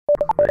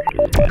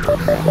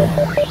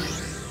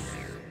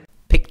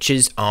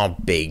Pictures are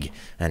big,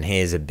 and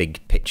here's a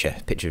big picture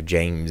of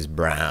James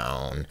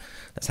Brown.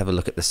 Let's have a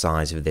look at the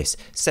size of this.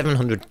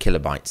 700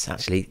 kilobytes.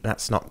 Actually,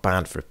 that's not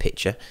bad for a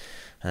picture.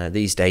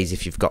 These days,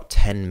 if you've got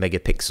 10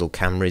 megapixel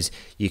cameras,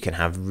 you can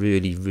have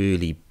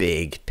really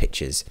big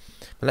pictures.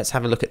 But let's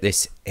have a look at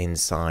this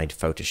inside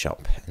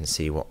Photoshop and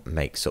see what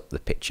makes up the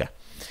picture.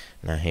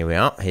 Now here we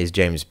are, here's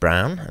James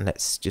Brown, and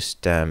let's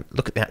just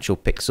look at the actual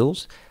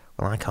pixels.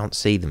 Well, I can't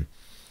see them.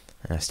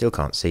 I still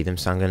can't see them,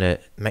 so I'm going to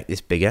make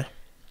this bigger.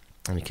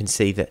 And you can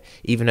see that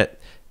even at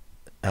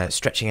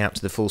stretching out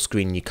to the full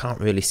screen, you can't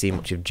really see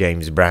much of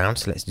James Brown.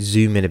 So let's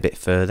zoom in a bit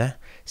further.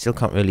 Still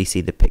can't really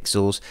see the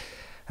pixels.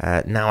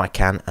 Now I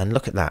can, and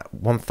look at that,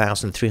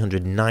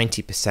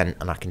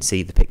 1390%, and I can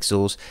see the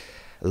pixels.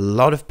 A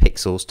lot of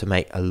pixels to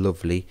make a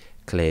lovely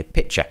clear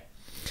picture.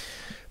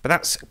 But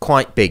that's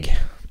quite big.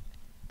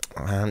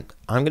 I'm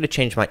going to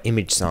change my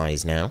image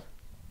size now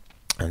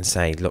and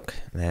say, look,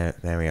 there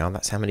we are.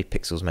 That's how many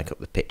pixels make up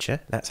the picture.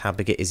 That's how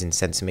big it is in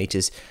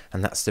centimeters,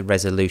 and that's the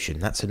resolution.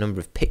 That's the number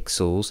of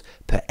pixels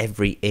per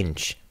every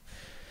inch.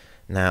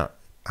 Now,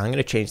 I'm going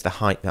to change the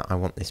height that I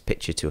want this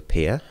picture to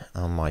appear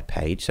on my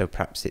page. So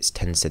perhaps it's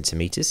 10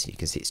 centimeters. You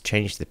can see it's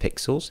changed the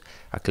pixels.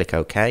 I click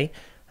OK,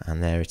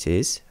 and there it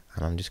is.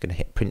 And I'm just going to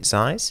hit print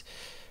size,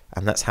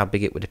 and that's how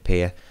big it would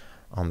appear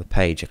on the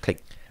page. I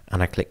click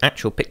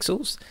actual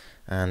pixels,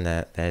 and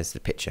there's the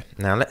picture.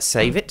 Now let's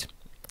save it.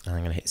 I'm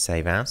going to hit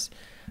save as,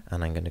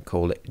 and I'm going to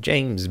call it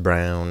James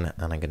Brown,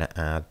 and I'm going to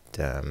add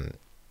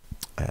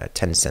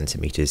 10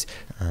 centimeters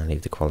and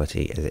leave the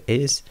quality as it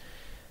is.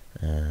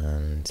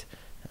 And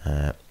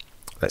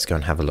let's go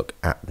and have a look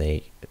at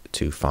the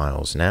two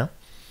files now.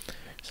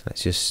 So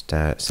let's just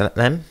select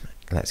them.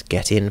 Let's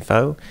get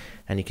info,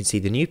 and you can see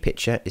the new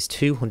picture is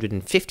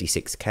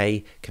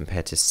 256K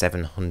compared to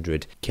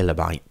 700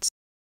 kilobytes.